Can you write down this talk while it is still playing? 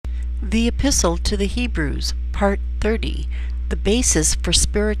The Epistle to the Hebrews, Part 30, the basis for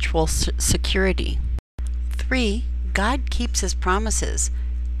spiritual security. 3. God keeps His promises.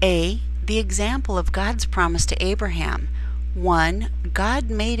 A. The example of God's promise to Abraham. 1.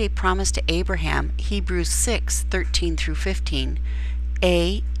 God made a promise to Abraham, Hebrews 6:13-15.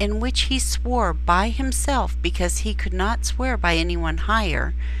 A. In which He swore by Himself because He could not swear by anyone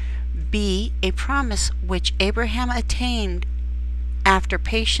higher. B. A promise which Abraham attained after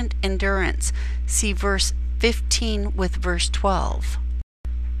patient endurance. See verse 15 with verse 12.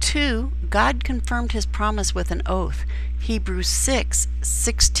 2. God confirmed His promise with an oath. Hebrews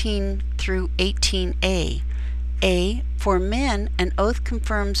 6:16-18a. A. For men, an oath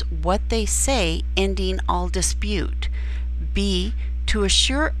confirms what they say, ending all dispute. B. To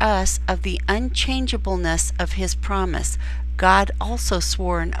assure us of the unchangeableness of His promise, God also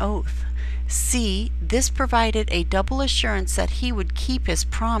swore an oath. C. This provided a double assurance that He would keep His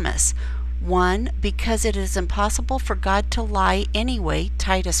promise. 1. Because it is impossible for God to lie anyway,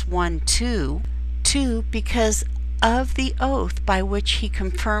 Titus 1:2. 2. Because of the oath by which He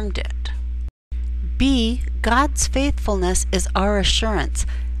confirmed it. B. God's faithfulness is our assurance.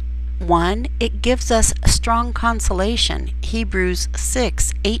 1. It gives us strong consolation. Hebrews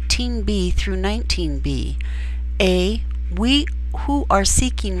 6:18b-19b. A. We who are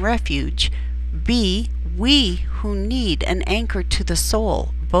seeking refuge. B. We who need an anchor to the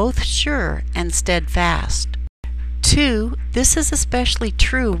soul, both sure and steadfast. 2. This is especially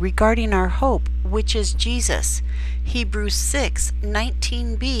true regarding our hope, which is Jesus. Hebrews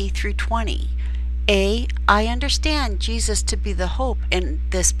 6:19b-20. A. I understand Jesus to be the hope in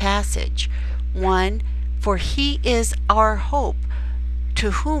this passage. 1. For He is our hope,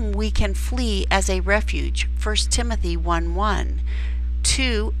 to whom we can flee as a refuge. 1 Timothy 1:1.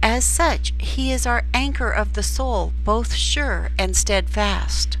 2. As such, He is our anchor of the soul, both sure and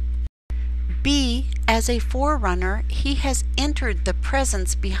steadfast. B. As a forerunner, He has entered the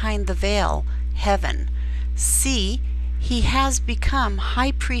presence behind the veil, heaven. C. He has become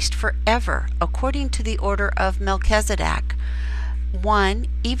high priest forever, according to the order of Melchizedek. 1.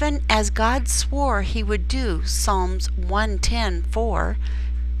 Even as God swore He would do, Psalms 110:4.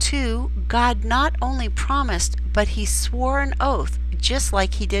 2. God not only promised, but He swore an oath, just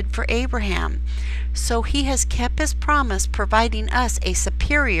like He did for Abraham. So He has kept His promise, providing us a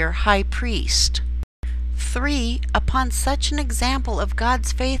superior high priest. 3. Upon such an example of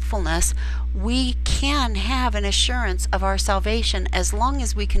God's faithfulness, we can have an assurance of our salvation as long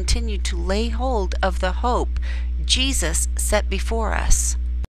as we continue to lay hold of the hope Jesus set before us.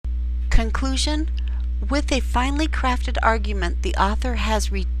 Conclusion. With a finely crafted argument, the author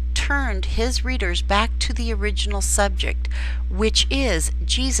has returned his readers back to the original subject, which is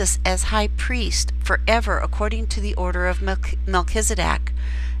Jesus as high priest forever according to the order of Melchizedek.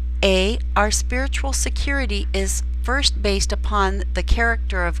 A. Our spiritual security is first based upon the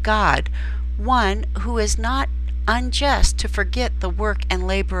character of God, one who is not unjust to forget the work and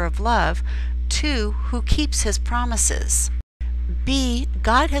labor of love, 2. Who keeps His promises. B.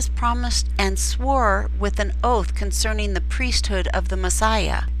 God has promised and swore with an oath concerning the priesthood of the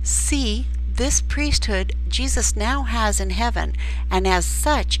Messiah. C. This priesthood Jesus now has in heaven, and as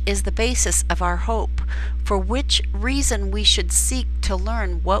such is the basis of our hope, for which reason we should seek to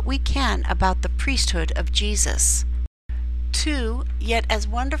learn what we can about the priesthood of Jesus. 2. Yet as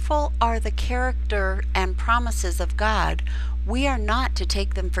wonderful are the character and promises of God, we are not to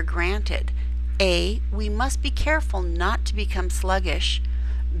take them for granted. A. We must be careful not to become sluggish.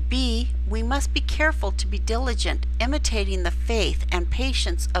 B. We must be careful to be diligent, imitating the faith and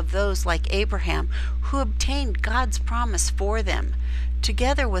patience of those like Abraham, who obtained God's promise for them.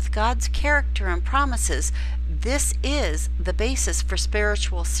 Together with God's character and promises, this is the basis for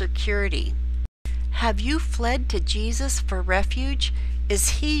spiritual security. Have you fled to Jesus for refuge?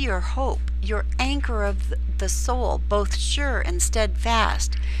 Is He your hope, your anchor of the soul, both sure and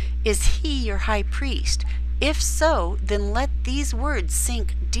steadfast? Is He your high priest? If so, then let these words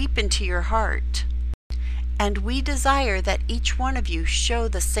sink deep into your heart. And we desire that each one of you show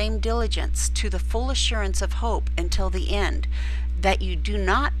the same diligence to the full assurance of hope until the end, that you do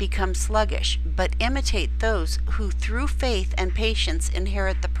not become sluggish, but imitate those who through faith and patience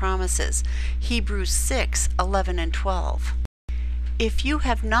inherit the promises. Hebrews 6:11-12. If you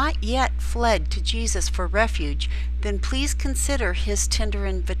have not yet fled to Jesus for refuge, then please consider His tender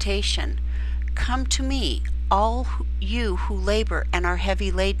invitation. Come to me, all you who labor and are heavy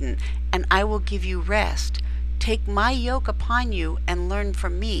laden, and I will give you rest. Take my yoke upon you and learn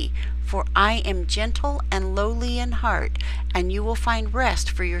from me, for I am gentle and lowly in heart, and you will find rest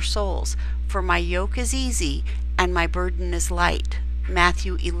for your souls. For my yoke is easy and my burden is light.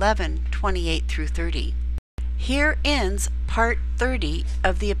 Matthew 11:28 through 30. Here ends part 30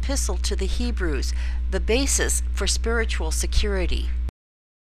 of the Epistle to the Hebrews, the basis for spiritual security.